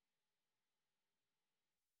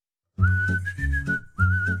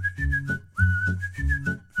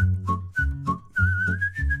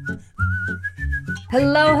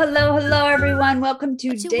Hello, hello, hello, everyone. Welcome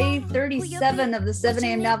to day 37 of the 7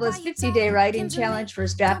 a.m. Novelist 50-Day Writing Challenge,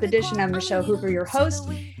 first draft edition. I'm Michelle Hooper, your host.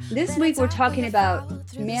 This week, we're talking about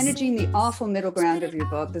managing the awful middle ground of your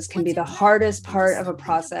book. This can be the hardest part of a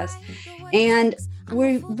process. And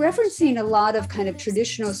we're referencing a lot of kind of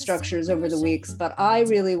traditional structures over the weeks, but I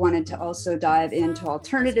really wanted to also dive into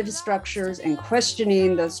alternative structures and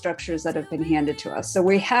questioning those structures that have been handed to us. So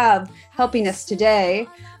we have helping us today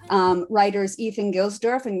writers Ethan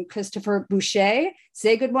Gilsdorf and Christopher Boucher.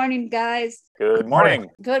 Say good morning, guys. Good morning.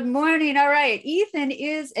 Good morning. All right. Ethan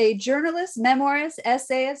is a journalist, memoirist,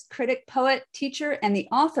 essayist, critic, poet, teacher, and the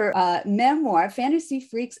author of memoir, Fantasy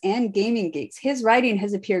Freaks and Gaming Geeks. His writing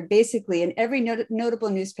has appeared basically in every notable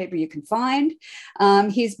newspaper you can find.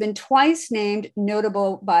 He's been twice named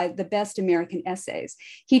notable by the Best American Essays.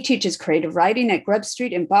 He teaches creative writing at Grub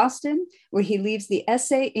Street in Boston, where he leads the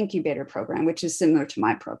Essay Incubator program, which is similar to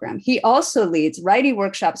my program. He also leads writing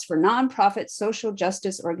workshops for nonprofit social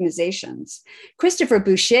justice organizations. Christopher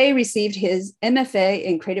Boucher received his MFA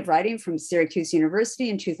in creative writing from Syracuse University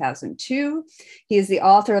in 2002. He is the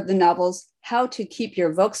author of the novels How to Keep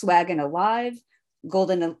Your Volkswagen Alive,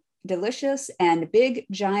 Golden Delicious, and Big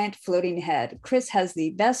Giant Floating Head. Chris has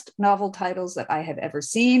the best novel titles that I have ever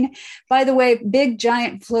seen. By the way, Big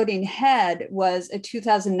Giant Floating Head was a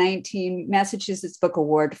 2019 Massachusetts Book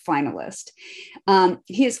Award finalist.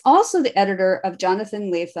 He is also the editor of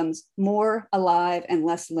Jonathan Latham's More Alive and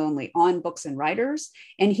Less Lonely on Books and Writers,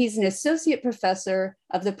 and he's an associate professor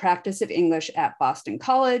of the practice of English at Boston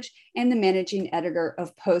College and the managing editor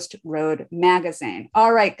of Post Road magazine.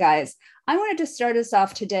 All right, guys, I wanted to start us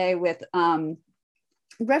off today with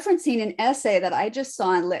referencing an essay that I just saw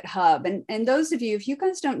on LitHub. And those of you, if you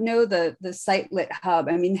guys don't know the site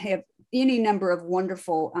LitHub, I mean, they have any number of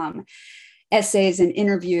wonderful essays and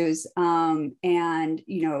interviews and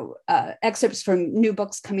excerpts from new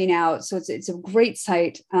books coming out. So it's a great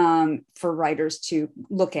site for writers to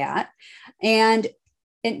look at. And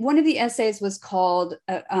one of the essays was called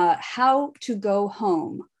How to Go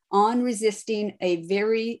Home on Resisting a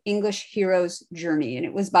Very English Hero's Journey. And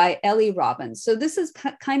it was by Ellie Robbins. So this is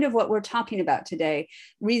kind of what we're talking about today,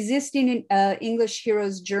 resisting an English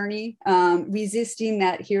hero's journey, resisting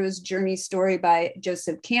that hero's journey story by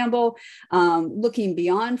Joseph Campbell, looking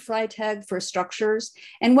beyond Freytag for structures.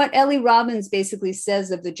 And what Ellie Robbins basically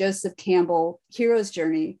says of the Joseph Campbell hero's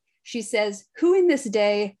journey, she says, who in this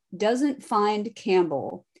day doesn't find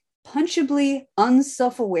Campbell punchably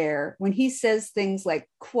unself-aware when he says things like,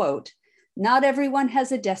 quote, not everyone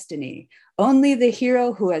has a destiny, only the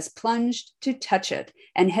hero who has plunged to touch it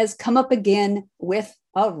and has come up again with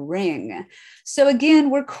a ring. So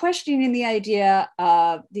again, we're questioning the idea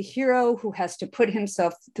of the hero who has to put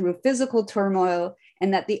himself through physical turmoil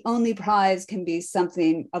and that the only prize can be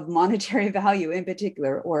something of monetary value in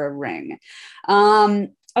particular, or a ring.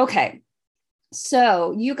 Okay,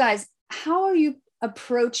 so you guys, how are you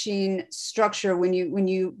approaching structure when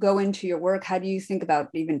you go into your work? How do you think about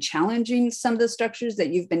even challenging some of the structures that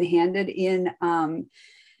you've been handed in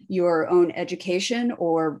your own education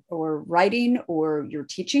or writing or your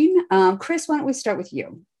teaching? Chris, why don't we start with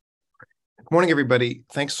you? Good morning, everybody.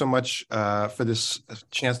 Thanks so much for this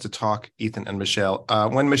chance to talk, Ethan and Michelle.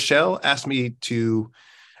 When Michelle asked me to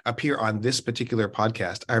appear on this particular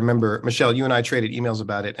podcast, I remember, Michelle, you and I traded emails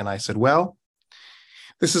about it, and I said, well,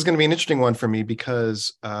 this is going to be an interesting one for me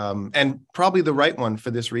because, and probably the right one for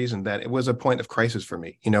this reason, that it was a point of crisis for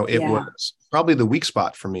me. It was probably the weak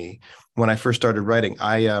spot for me when I first started writing.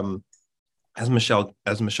 I, as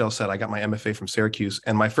Michelle said, I got my MFA from Syracuse,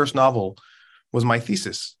 and my first novel was my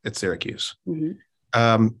thesis at Syracuse.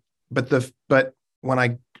 Mm-hmm. But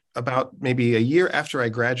when about maybe a year after I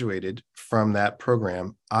graduated from that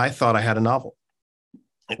program, I thought I had a novel.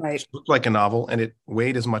 It looked like a novel, and it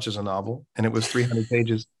weighed as much as a novel, and it was 300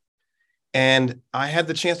 pages. And I had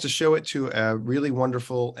the chance to show it to a really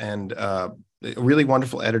wonderful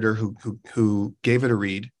editor who gave it a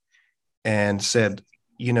read and said,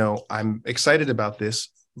 I'm excited about this,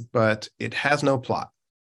 but it has no plot.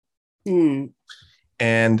 Mm.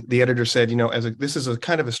 And the editor said, this is a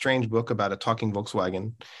kind of a strange book about a talking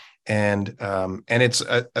Volkswagen. And it's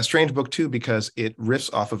a strange book, too, because it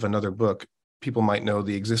riffs off of another book. People might know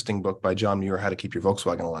the existing book by John Muir, How to Keep Your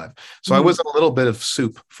Volkswagen Alive. So I was in a little bit of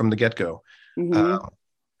soup from the get-go. Mm-hmm.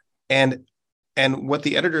 And what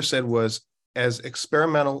the editor said was, as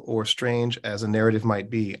experimental or strange as a narrative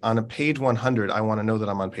might be, on a page 100, I want to know that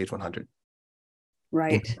I'm on page 100.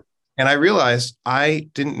 Right. And I realized I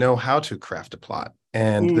didn't know how to craft a plot.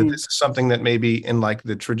 And that this is something that maybe in like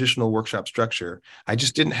the traditional workshop structure, I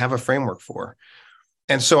just didn't have a framework for.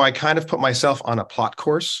 And so I kind of put myself on a plot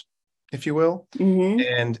course if you will. Mm-hmm.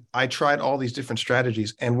 And I tried all these different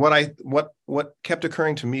strategies. And what kept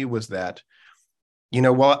occurring to me was that,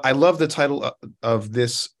 while I love the title of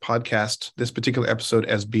this podcast, this particular episode,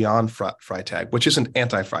 as Beyond Freitag, which isn't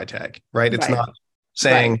anti-Freitag, right? It's Right. not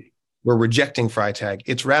saying Right. we're rejecting Freitag.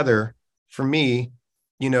 It's rather, for me,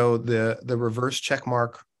 the reverse check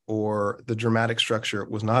mark or the dramatic structure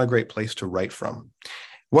was not a great place to write from.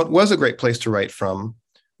 What was a great place to write from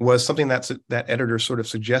was something that editor sort of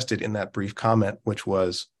suggested in that brief comment, which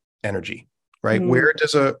was energy, right? Mm.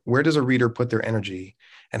 Where does a reader put their energy,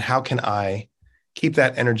 and how can I keep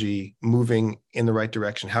that energy moving in the right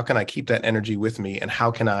direction? How can I keep that energy with me, and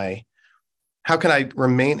how can I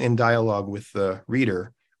remain in dialogue with the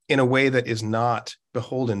reader in a way that is not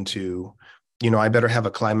beholden to, I better have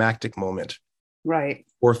a climactic moment, Right.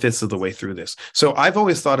 4/5 of the way through this. So I've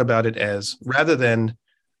always thought about it as, rather than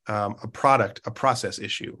a process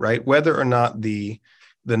issue, right? Whether or not the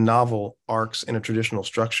novel arcs in a traditional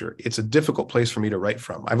structure, it's a difficult place for me to write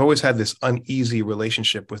from. I've always had this uneasy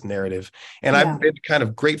relationship with narrative, and Yeah. I've been kind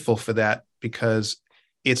of grateful for that, because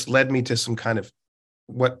it's led me to some kind of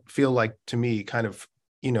what feel like to me kind of,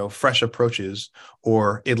 fresh approaches,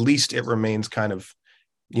 or at least it remains kind of,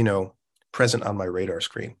 present on my radar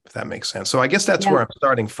screen, if that makes sense. So I guess that's Yeah. where I'm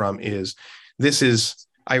starting from.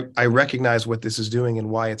 I recognize what this is doing and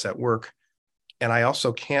why it's at work. And I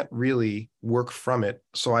also can't really work from it.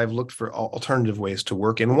 So I've looked for alternative ways to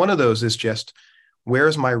work. And one of those is just,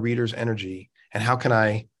 where's my reader's energy, and how can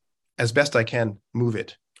I, as best I can, move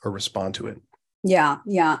it or respond to it? Yeah,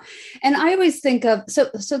 yeah. And I always think of, so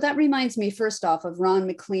that reminds me first off of Ron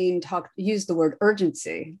McLean used the word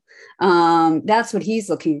urgency. That's what he's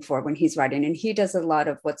looking for when he's writing. And he does a lot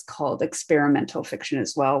of what's called experimental fiction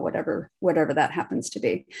as well, whatever that happens to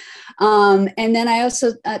be. And then I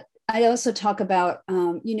also talk about,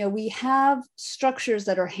 we have structures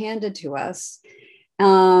that are handed to us,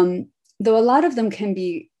 though a lot of them can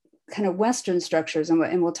be kind of Western structures,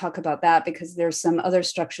 and we'll talk about that, because there's some other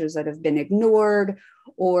structures that have been ignored,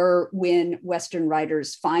 or when Western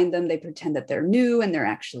writers find them, they pretend that they're new and they're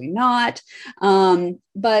actually not.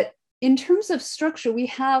 But in terms of structure, we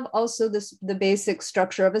have also the basic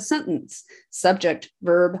structure of a sentence: subject,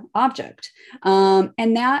 verb, object.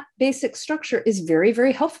 And that basic structure is very,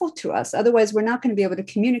 very helpful to us. Otherwise, we're not going to be able to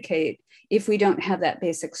communicate if we don't have that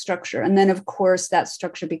basic structure. And then, of course, that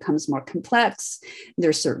structure becomes more complex.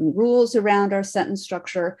 There's certain rules around our sentence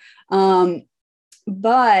structure.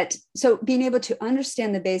 But so being able to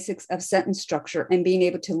understand the basics of sentence structure and being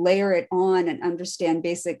able to layer it on and understand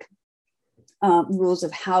basic rules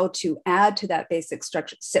of how to add to that basic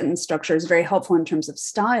sentence structure is very helpful in terms of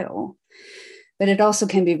style. But it also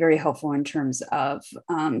can be very helpful in terms of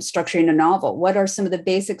structuring a novel. What are some of the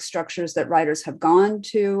basic structures that writers have gone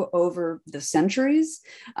to over the centuries?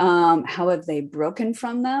 How have they broken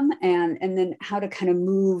from them? And then how to kind of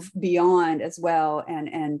move beyond as well,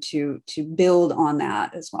 and to build on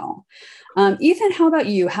that as well. Ethan, how about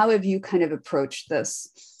you? How have you kind of approached this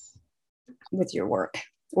with your work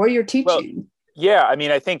or your teaching? Well, yeah, I mean,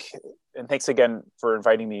 I think, and thanks again for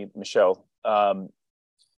inviting me, Michelle.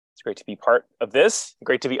 It's great to be part of this.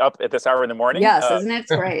 Great to be up at this hour in the morning. Yes, isn't it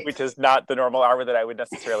great? Which is not the normal hour that I would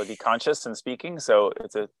necessarily be conscious and speaking. So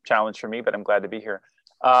it's a challenge for me, but I'm glad to be here.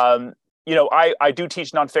 I do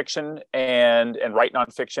teach nonfiction and write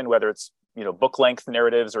nonfiction, whether it's, book length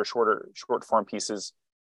narratives or short form pieces.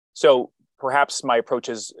 So perhaps my approach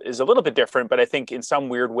is a little bit different, but I think in some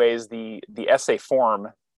weird ways, the essay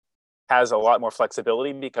form has a lot more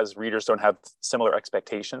flexibility because readers don't have similar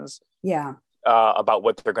expectations. Yeah. About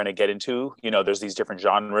what they're going to get into. There's these different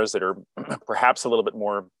genres that are perhaps a little bit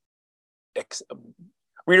more,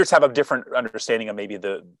 readers have a different understanding of maybe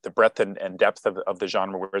the breadth and depth of the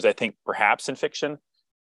genre, whereas I think perhaps in fiction,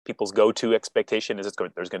 people's go-to expectation is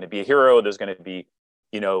there's going to be a hero, there's going to be,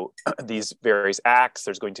 these various acts,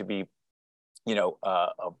 there's going to be, a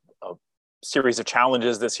series of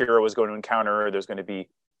challenges this hero is going to encounter, there's going to be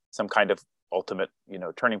some kind of ultimate,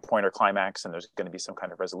 turning point or climax, and there's going to be some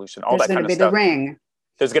kind of resolution. All that kind of stuff.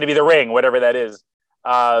 There's going to be the ring, whatever that is.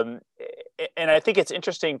 And I think it's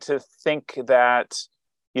interesting to think that,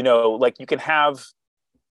 like you can have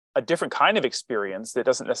a different kind of experience that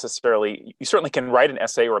doesn't necessarily. You certainly can write an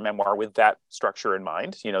essay or a memoir with that structure in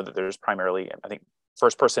mind. That there's primarily, I think,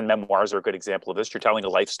 first-person memoirs are a good example of this. You're telling a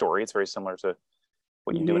life story. It's very similar to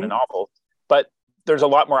what you do in a novel, but there's a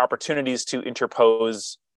lot more opportunities to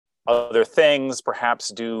interpose other things, perhaps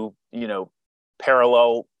do,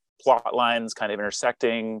 parallel plot lines kind of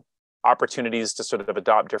intersecting, opportunities to sort of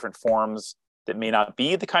adopt different forms that may not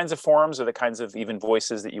be the kinds of forms or the kinds of even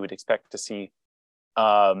voices that you would expect to see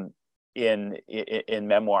in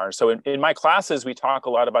memoir. So in my classes, we talk a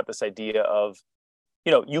lot about this idea of,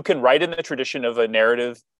 you can write in the tradition of a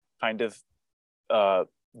narrative kind of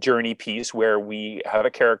journey piece where we have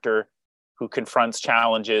a character who confronts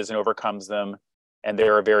challenges and overcomes them. And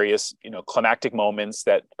there are various, climactic moments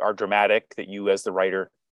that are dramatic that you as the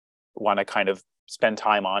writer want to kind of spend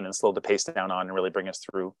time on and slow the pace down on and really bring us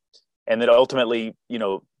through. And then ultimately,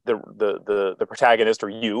 the protagonist or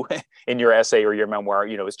you in your essay or your memoir,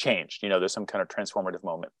 is changed. There's some kind of transformative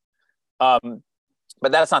moment.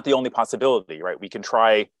 But that's not the only possibility, right? We can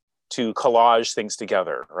try to collage things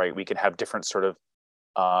together, right? We can have different sort of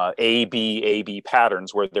A-B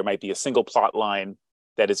patterns where there might be a single plot line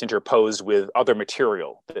that is interposed with other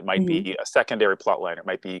material that might be a secondary plot line. It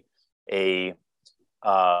might be a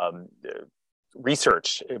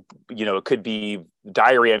research, it could be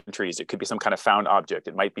diary entries. It could be some kind of found object.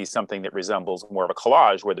 It might be something that resembles more of a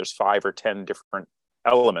collage where there's 5 or 10 different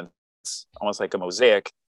elements, almost like a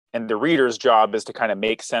mosaic. And the reader's job is to kind of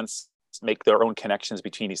make sense, make their own connections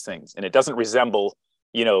between these things. And it doesn't resemble,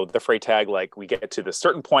 the Freytag, like we get to the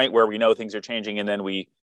certain point where we know things are changing and then we,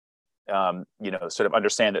 sort of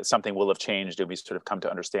understand that something will have changed and we sort of come to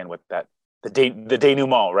understand what that, the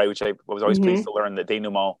denouement, right? Which I was always pleased to learn that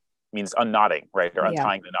denouement means unknotting, right? Or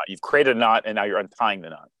untying the knot. You've created a knot and now you're untying the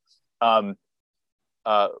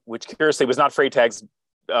knot. Which curiously was not Freytag's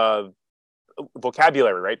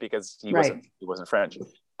vocabulary, right? Because he wasn't French.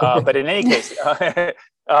 But in any case, and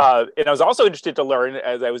I was also interested to learn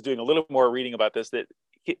as I was doing a little more reading about this, that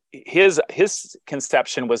his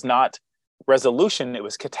conception was not resolution, it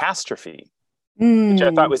was catastrophe, which I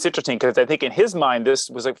thought was interesting because I think in his mind, this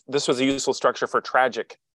was a useful structure for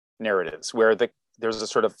tragic narratives where there's a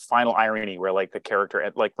sort of final irony where like the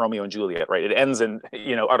character, like Romeo and Juliet, right? It ends in,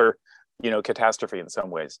 utter, catastrophe in some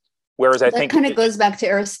ways. Whereas I think that kind of goes back to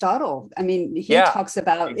Aristotle. I mean, he talks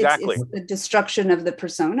about it's the destruction of the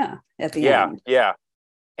persona at the end. Yeah.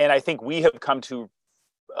 And I think we have come to,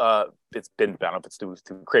 it's been, I don't know if it's through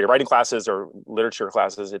creative writing classes or literature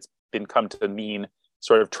classes, it's been come to mean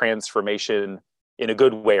sort of transformation in a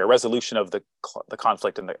good way, or resolution of the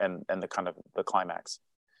conflict and the kind of the climax.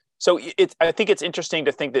 So I think it's interesting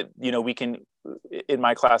to think that, we can, in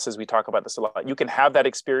my classes, we talk about this a lot. You can have that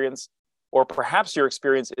experience, or perhaps your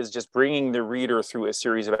experience is just bringing the reader through a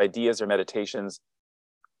series of ideas or meditations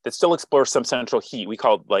that still explore some central heat. We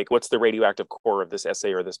call it like, what's the radioactive core of this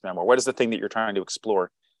essay or this memoir? What is the thing that you're trying to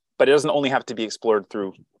explore? But it doesn't only have to be explored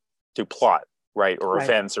through plot, right? Or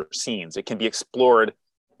events or scenes. It can be explored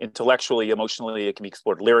intellectually, emotionally. It can be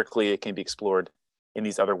explored lyrically. It can be explored in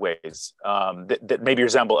these other ways that maybe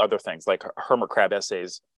resemble other things, like hermit crab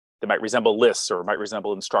essays that might resemble lists or might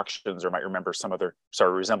resemble instructions or might resemble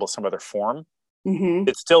some other form.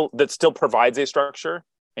 That still provides a structure,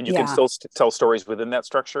 and you can still tell stories within that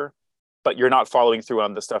structure, but you're not following through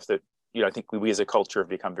on the stuff that I think we as a culture have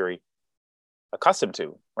become very accustomed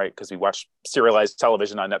to, right? Because we watch serialized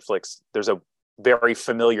television on Netflix. There's a very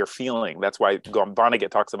familiar feeling. That's why Vonnegut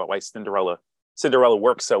talks about why Cinderella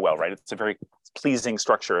works so well, right? It's a very pleasing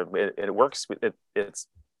structure. It works. It's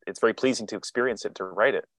very pleasing to experience it, to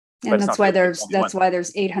write it. And that's why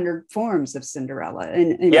there's 800 forms of Cinderella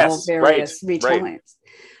in all various retellings.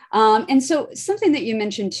 Right. And so something that you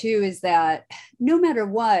mentioned too is that no matter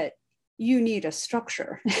what, you need a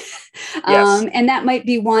structure. And that might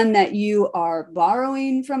be one that you are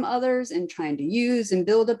borrowing from others and trying to use and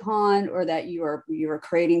build upon, or that you are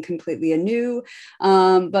creating completely anew.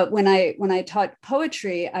 But when I taught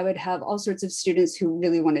poetry, I would have all sorts of students who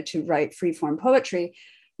really wanted to write freeform poetry,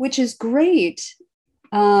 which is great.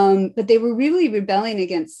 But they were really rebelling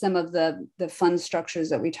against some of the fun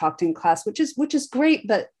structures that we talked in class, which is great,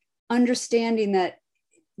 but understanding that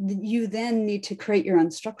you then need to create your own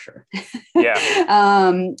structure.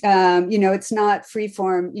 It's not free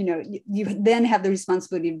form. You then have the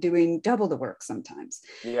responsibility of doing double the work sometimes.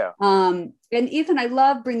 And Ethan, I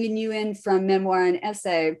love bringing you in from memoir and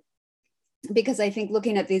essay, because I think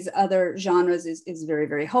looking at these other genres is very,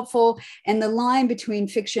 very helpful. And the line between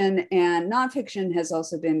fiction and nonfiction has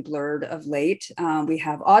also been blurred of late. We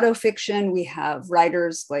have autofiction. We have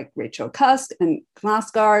writers like Rachel Cusk and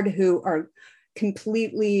Knausgaard who are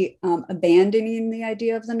completely abandoning the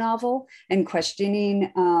idea of the novel and questioning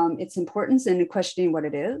its importance and questioning what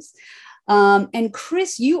it is. And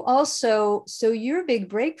Chris, you also, so your big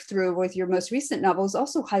breakthrough with your most recent novel is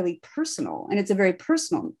also highly personal, and it's a very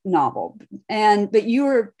personal novel. But you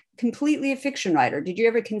were completely a fiction writer. Did you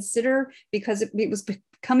ever consider, because it was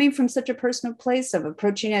coming from such a personal place, of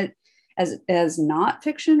approaching it as not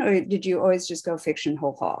fiction, or did you always just go fiction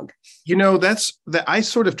whole hog? That's that I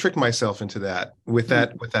sort of tricked myself into that with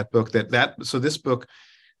that book. So this book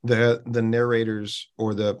the narrators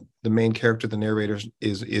or the main character, the narrators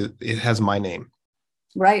is it has my name.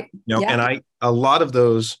 Right. You know, yeah. and a lot of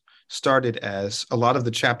the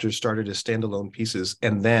chapters started as standalone pieces.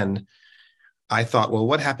 And then I thought, well,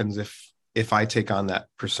 what happens if I take on that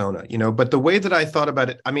persona, you know? But the way that I thought about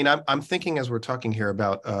it, I mean, I'm thinking as we're talking here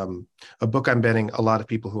about a book I'm betting a lot of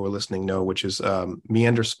people who are listening know, which is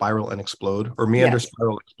Meander, Spiral, and Explode, or Meander, yes.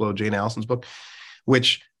 Spiral, Explode, Jane Allison's book,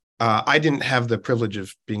 which I didn't have the privilege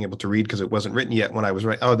of being able to read because it wasn't written yet when I was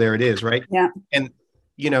right. Oh, there it is, right? Yeah. And,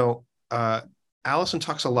 you know, Allison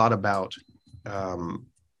talks a lot about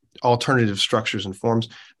alternative structures and forms,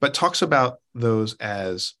 but talks about those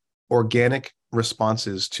as organic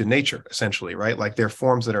responses to nature, essentially, right? Like they're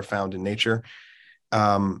forms that are found in nature.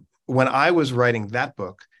 When I was writing that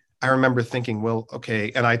book, I remember thinking, well,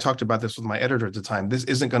 okay, and I talked about this with my editor at the time, this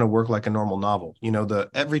isn't going to work like a normal novel. You know,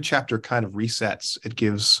 every chapter kind of resets.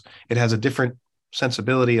 It has a different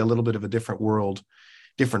sensibility, a little bit of a different world,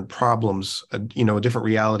 different problems, you know, a different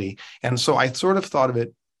reality. And so I sort of thought of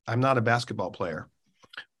it, I'm not a basketball player,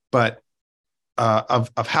 but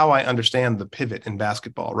of how I understand the pivot in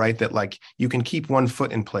basketball, right? That like you can keep one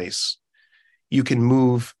foot in place, you can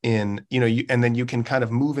move in, you know, and then you can kind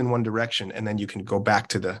of move in one direction, and then you can go back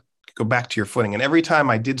to your footing. And every time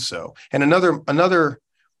I did so, and another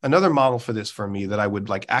model for this for me that I would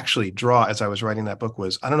like actually draw as I was writing that book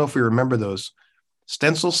was, I don't know if we remember those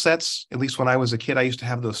stencil sets. At least when I was a kid, I used to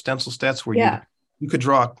have those stencil sets where you could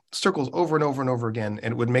draw circles over and over and over again,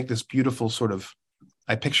 and it would make this beautiful sort of,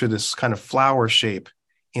 I picture this kind of flower shape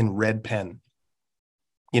in red pen,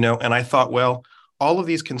 you know, and I thought, well, all of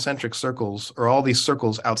these concentric circles, or all these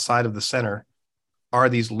circles outside of the center, are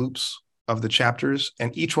these loops of the chapters,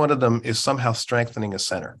 and each one of them is somehow strengthening a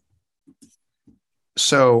center.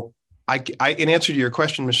 So I in answer to your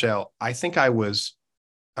question, Michelle, I think I was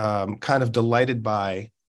kind of delighted by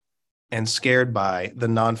and scared by the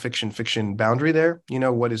nonfiction fiction boundary there, you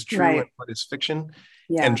know, what is true and what is fiction.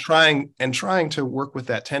 Yeah. And trying to work with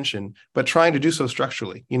that tension, but trying to do so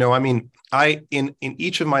structurally. You know, I mean, in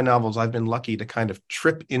each of my novels, I've been lucky to kind of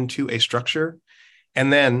trip into a structure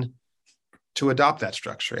and then to adopt that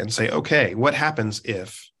structure and say, okay, what happens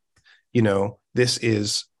if, you know,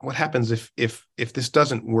 what happens if this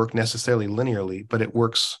doesn't work necessarily linearly, but it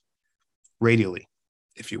works radially,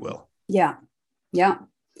 if you will. Yeah. Yeah.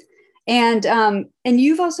 And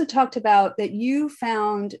you've also talked about that you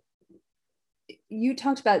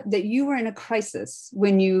talked about that you were in a crisis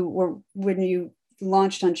when you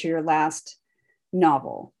launched onto your last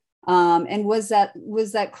novel. And was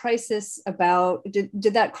that crisis about,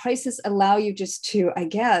 did that crisis allow you just to, I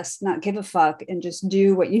guess, not give a fuck and just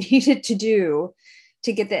do what you needed to do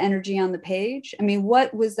to get the energy on the page? I mean,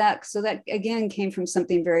 what was that? So that again came from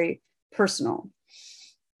something very personal.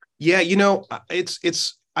 Yeah, you know,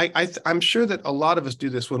 I'm sure that a lot of us do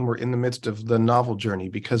this when we're in the midst of the novel journey,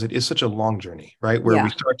 because it is such a long journey, right? Where we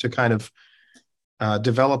start to kind of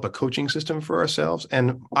develop a coaching system for ourselves.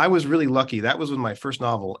 And I was really lucky. That was with my first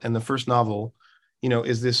novel. And the first novel, you know,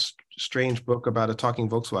 is this strange book about a talking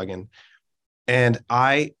Volkswagen. And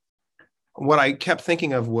what I kept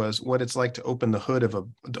thinking of was what it's like to open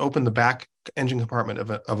the back engine compartment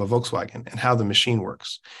of a Volkswagen and how the machine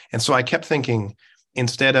works. And so I kept thinking,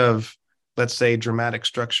 instead of, let's say, dramatic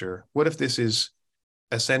structure, what if this is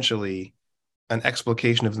essentially an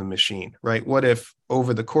explication of the machine, right? What if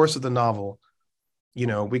over the course of the novel, you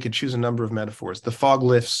know, we could choose a number of metaphors. The fog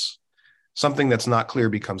lifts, something that's not clear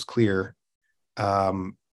becomes clear.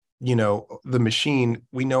 You know, the machine,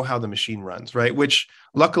 we know how the machine runs, right? Which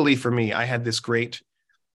luckily for me, I had this great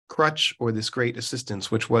crutch or this great assistance,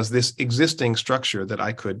 which was this existing structure that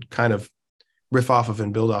I could kind of riff off of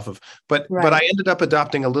and build off of. But I ended up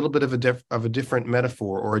adopting a little bit of a different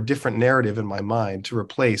metaphor or a different narrative in my mind to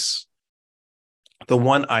replace the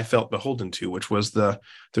one I felt beholden to, which was the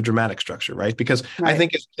dramatic structure, right? Because I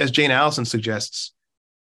think, as Jane Allison suggests,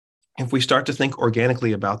 if we start to think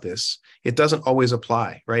organically about this, it doesn't always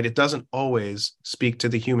apply, right? It doesn't always speak to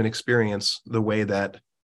the human experience the way that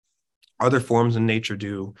other forms in nature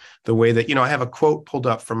do, the way that, you know, I have a quote pulled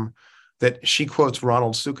up from that she quotes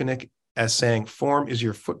Ronald Sukenik as saying, "Form is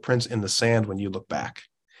your footprints in the sand when you look back."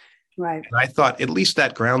 Right. And I thought at least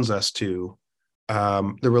that grounds us to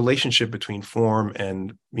the relationship between form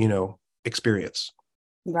and, you know, experience.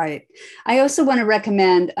 Right. I also want to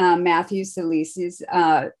recommend Matthew Salisi's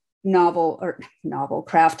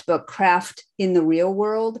craft book, Craft in the Real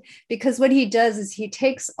World, because what he does is he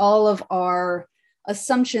takes all of our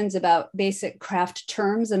assumptions about basic craft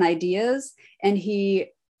terms and ideas, and he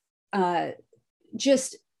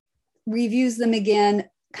just reviews them again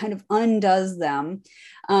kind of undoes them.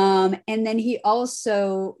 And then he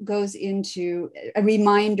also goes into a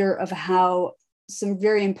reminder of how some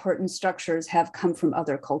very important structures have come from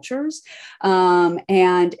other cultures.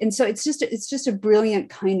 And so it's just a brilliant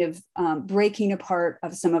kind of breaking apart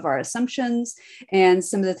of some of our assumptions and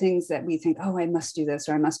some of the things that we think, oh, I must do this,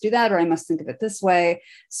 or I must do that, or I must think of it this way.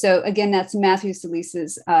 So again, that's Matthew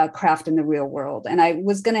Solis's Craft in the Real World. And I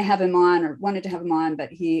was going to have him on, or wanted to have him on,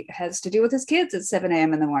 but he has to deal with his kids at 7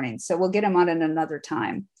 a.m. in the morning. So we'll get him on at another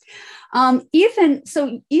time. Ethan,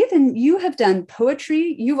 you have done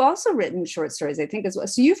poetry. You've also written short stories, I think, as well.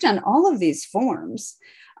 So you've done all of these forms.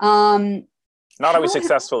 Not always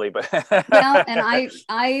successfully, but well, and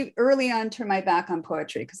I early on turned my back on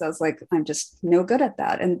poetry because I was like, I'm just no good at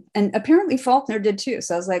that. And apparently Faulkner did too.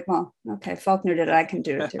 So I was like, well, okay, Faulkner did it, I can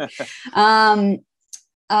do it too.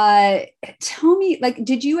 Tell me, like,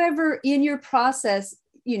 did you ever in your process,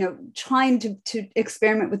 trying to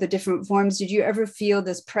experiment with the different forms, did you ever feel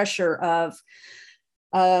this pressure of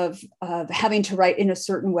having to write in a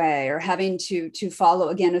certain way, or having to follow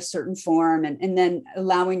again a certain form, and then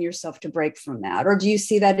allowing yourself to break from that? Or do you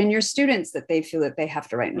see that in your students, that they feel that they have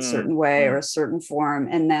to write in a certain way or a certain form,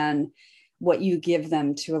 and then what you give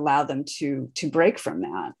them to allow them to break from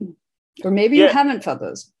that? Or maybe you haven't felt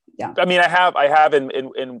those. Yeah. I mean, I have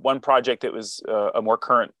in one project, it was a more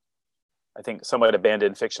current, I think, somewhat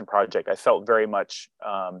abandoned fiction project. I felt very much,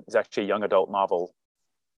 it was actually a young adult novel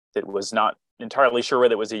that was not entirely sure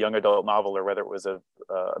whether it was a young adult novel or whether it was a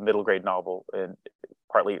middle grade novel, and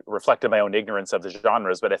partly reflected my own ignorance of the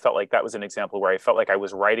genres. But I felt like that was an example where I felt like I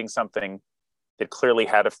was writing something that clearly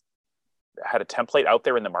had a template out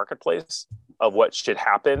there in the marketplace of what should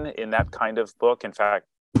happen in that kind of book. In fact,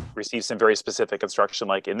 received some very specific instruction,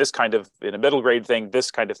 like in a middle grade thing,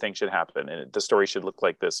 this kind of thing should happen, and the story should look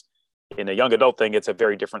like this. In a young adult thing, it's a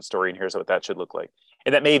very different story, and here's what that should look like.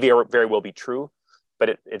 And that may very well be true,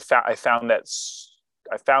 but I found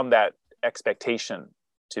that expectation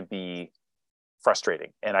to be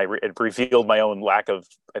frustrating, and it revealed my own lack of,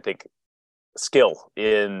 I think, skill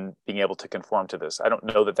in being able to conform to this. I don't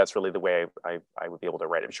know that that's really the way I would be able to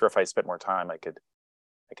write. I'm sure if I spent more time, I could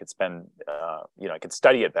spend, I could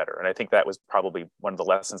study it better. And I think that was probably one of the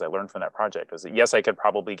lessons I learned from that project, was that yes, I could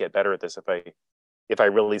probably get better at this if I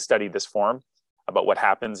really studied this form about what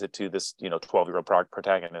happens to this, 12-year-old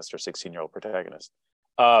protagonist or 16-year-old protagonist.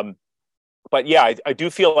 But yeah, I do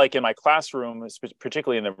feel like in my classroom,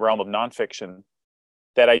 particularly in the realm of nonfiction,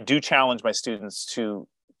 that I do challenge my students to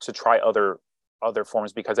try other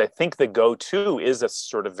forms, because I think the go-to is a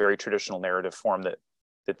sort of very traditional narrative form that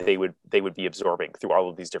they would be absorbing through all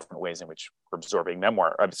of these different ways in which we're absorbing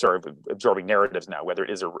absorbing narratives now, whether it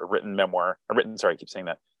is a written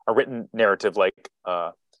narrative like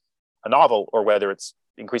a novel, or whether it's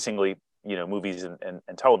increasingly, movies and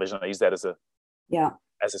television. I use that as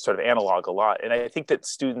a sort of analog a lot. And I think that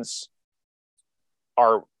students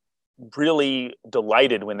are really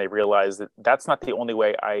delighted when they realize that that's not the only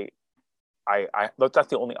way that's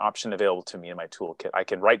the only option available to me in my toolkit. I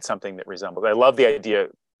can write something that resembles. I love the idea,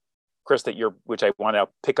 Chris, which I want to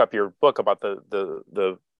pick up your book about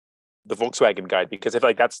the Volkswagen guide, because I feel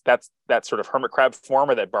like that's that sort of hermit crab form,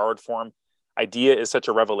 or that borrowed form idea, is such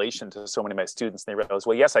a revelation to so many of my students. And they realize,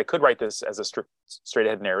 well, yes, I could write this as a straight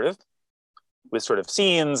ahead narrative with sort of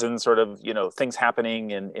scenes and sort of, things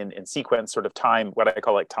happening in sequence, sort of time, what I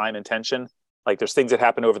call like time and tension. Like there's things that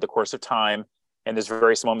happen over the course of time, and there's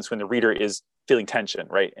various moments when the reader is feeling tension,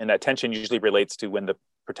 right? And that tension usually relates to when the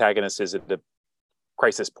protagonist is at the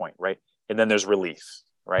crisis point, right? And then there's relief,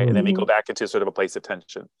 right? Mm-hmm. And then we go back into sort of a place of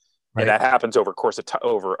tension. Right. And that happens over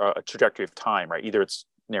over a trajectory of time, right? Either it's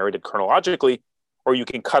narrated chronologically, or you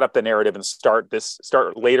can cut up the narrative and start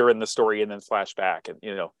later in the story and then flash back. And,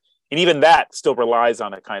 and even that still relies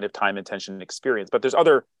on a kind of time and tension experience. But there's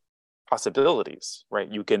other possibilities, right?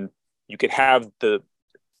 You could have the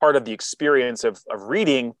part of the experience of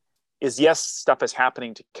reading is, yes, stuff is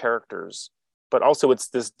happening to characters, but also it's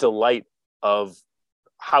this delight of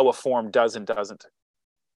how a form does and doesn't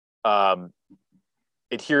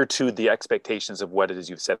adhere to the expectations of what it is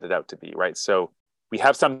you've set it out to be, right? So we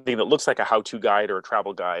have something that looks like a how-to guide or a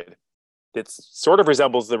travel guide that sort of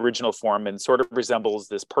resembles the original form and sort of resembles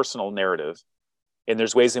this personal narrative. And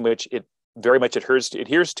there's ways in which it very much adheres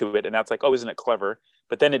to it, and that's like, oh, isn't it clever?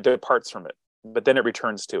 But then it departs from it, but then it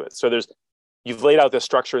returns to it. So you've laid out this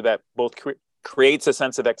structure that both creates a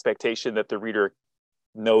sense of expectation that the reader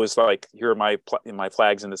knows, like, here are my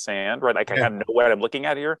flags in the sand, right? Like, I kind of know what I'm looking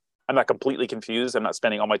at here. I'm not completely confused. I'm not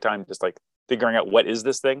spending all my time just like figuring out what is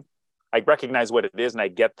this thing. I recognize what it is and I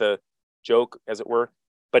get the joke, as it were,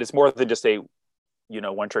 but it's more than just a,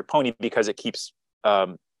 one trick pony, because it keeps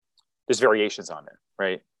there's variations on it,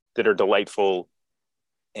 right? That are delightful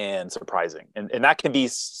and surprising. And that can be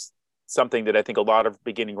something that I think a lot of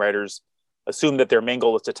beginning writers assume that their main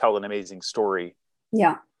goal is to tell an amazing story.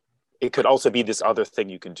 Yeah. It could also be this other thing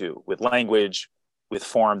you can do with language, with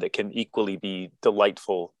form, that can equally be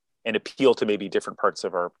delightful and appeal to maybe different parts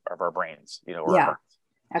of our brains, you know. Or yeah.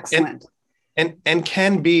 Excellent. And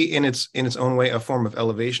can be in its own way a form of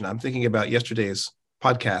elevation. I'm thinking about yesterday's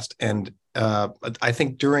podcast, and I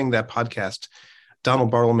think during that podcast,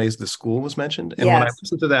 Donald Bartlemy's The School was mentioned. And when I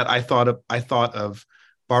listened to that, I thought of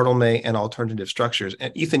Bartlemy and alternative structures.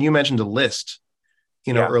 And Ethan, you mentioned a list,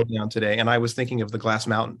 early on today, and I was thinking of the Glass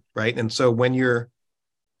Mountain, right? And so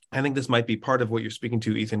I think this might be part of what you're speaking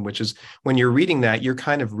to, Ethan, which is when you're reading that, you're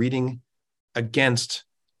kind of reading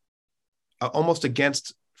almost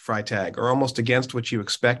against Freytag, or almost against what you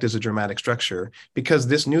expect as a dramatic structure, because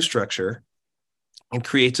this new structure, it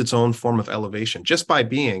creates its own form of elevation just by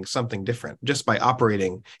being something different, just by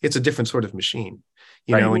operating. It's a different sort of machine,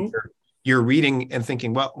 and you're reading and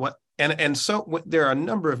thinking, well, what? And so there are a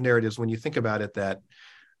number of narratives when you think about it that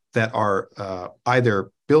are either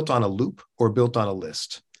built on a loop or built on a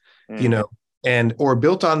list, or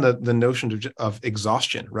built on the notion of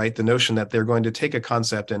exhaustion, right? The notion that they're going to take a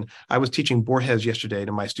concept. And I was teaching Borges yesterday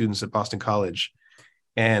to my students at Boston College,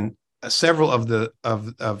 and several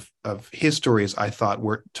of his stories, I thought,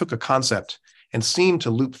 took a concept and seemed to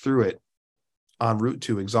loop through it en route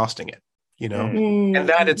to exhausting it, and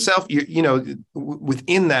that itself,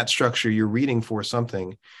 within that structure, you're reading for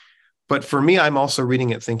something. But for me, I'm also reading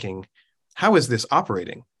it thinking, how is this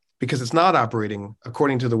operating? Because it's not operating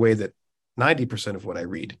according to the way that 90% of what I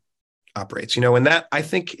read operates, and that, I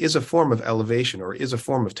think, is a form of elevation, or is a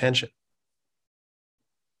form of tension.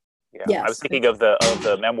 Yeah, yes. I was thinking of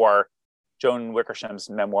the memoir, Joan Wickersham's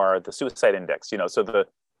memoir, The Suicide Index. So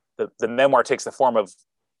the memoir takes the form of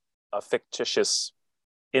a fictitious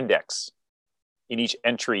index. In each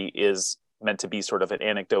entry is meant to be sort of an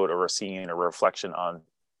anecdote or a scene or a reflection on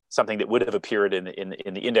something that would have appeared in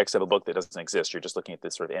the index of a book that doesn't exist. You're just looking at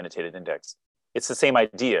this sort of annotated index. It's the same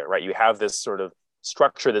idea, right? You have this sort of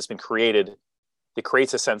structure that's been created that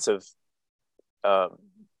creates a sense of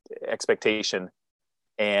expectation,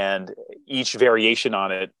 and each variation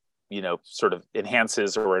on it, sort of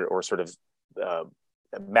enhances or sort of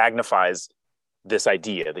magnifies this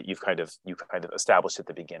idea that you've kind of established at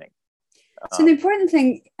the beginning. So the important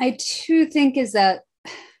thing I too think is that,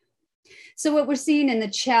 so what we're seeing in the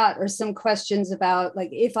chat are some questions about, like,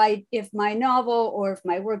 if my novel or if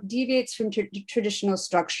my work deviates from traditional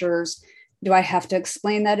structures, do I have to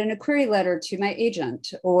explain that in a query letter to my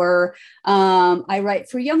agent? Or I write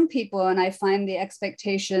for young people and I find the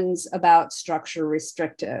expectations about structure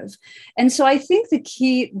restrictive. And so I think the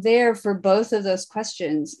key there for both of those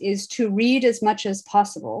questions is to read as much as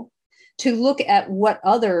possible, to look at what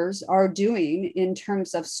others are doing in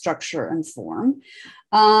terms of structure and form,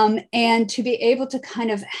 and to be able to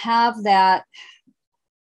kind of have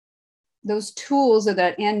those tools or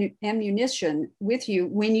that ammunition with you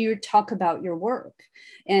when you talk about your work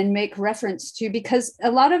and make reference to, because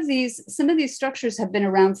some of these structures have been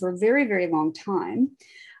around for a very, very long time.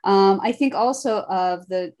 I think also of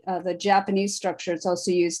the Japanese structure. It's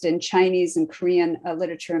also used in Chinese and Korean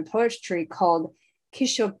literature and poetry, called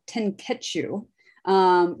Kisho Tenketsu,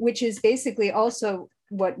 which is basically also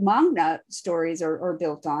what manga stories are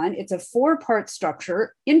built on. It's a 4-part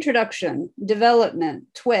structure: introduction, development,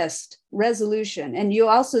 twist, resolution. And you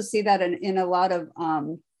also see that in a lot of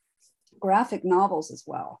graphic novels as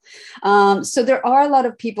well. So there are a lot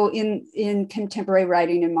of people in contemporary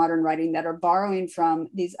writing and modern writing that are borrowing from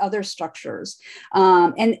these other structures.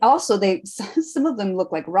 And also some of them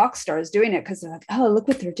look like rock stars doing it, because they're like, oh, look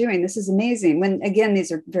what they're doing. This is amazing. When again,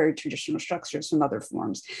 these are very traditional structures from other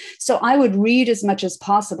forms. So I would read as much as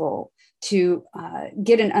possible to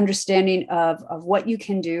get an understanding of what you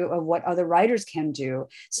can do, of what other writers can do,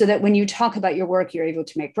 so that when you talk about your work, you're able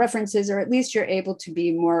to make references, or at least you're able to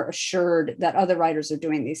be more assured that other writers are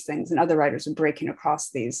doing these things and other writers are breaking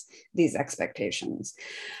across these expectations.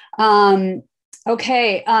 We're going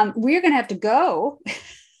to have to go.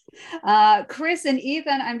 Chris and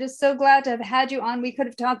Ethan, I'm just so glad to have had you on. We could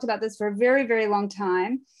have talked about this for a very, very long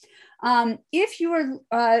time. If you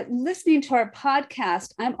are listening to our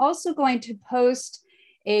podcast, I'm also going to post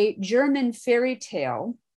a German fairy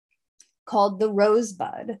tale called The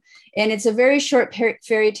Rosebud. And it's a very short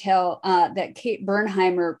fairy tale that Kate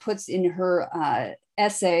Bernheimer puts in her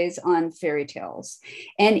essays on fairy tales.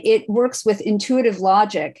 And it works with intuitive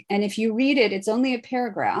logic. And if you read it, it's only a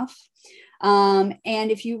paragraph. And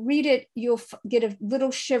if you read it, you'll get a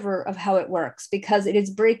little shiver of how it works, because it is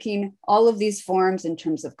breaking all of these forms in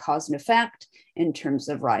terms of cause and effect, in terms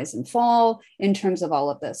of rise and fall, in terms of all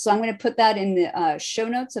of this. So I'm going to put that in the show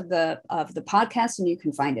notes of the podcast, and you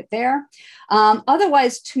can find it there.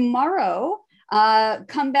 Otherwise, tomorrow,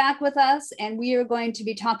 come back with us, and we are going to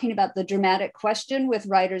be talking about the dramatic question with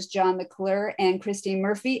writers John McClure and Christine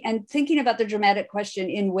Murphy, and thinking about the dramatic question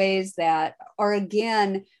in ways that are,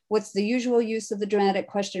 again, what's the usual use of the dramatic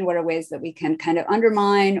question? What are ways that we can kind of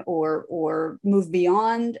undermine or move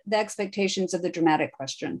beyond the expectations of the dramatic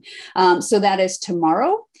question? So that is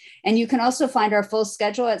tomorrow. And you can also find our full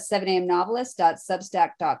schedule at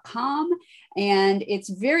 7amnovelist.substack.com. And it's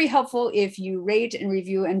very helpful if you rate and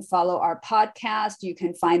review and follow our podcast. You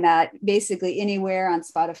can find that basically anywhere on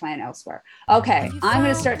Spotify and elsewhere. Okay, I'm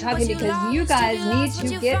going to start talking because you guys need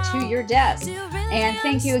to get to your desk. And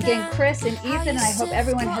thank you again, Chris and Ethan. And I hope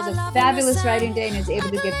everyone has a fabulous writing day and is able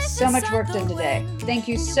to get so much work done today. Thank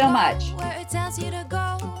you so much.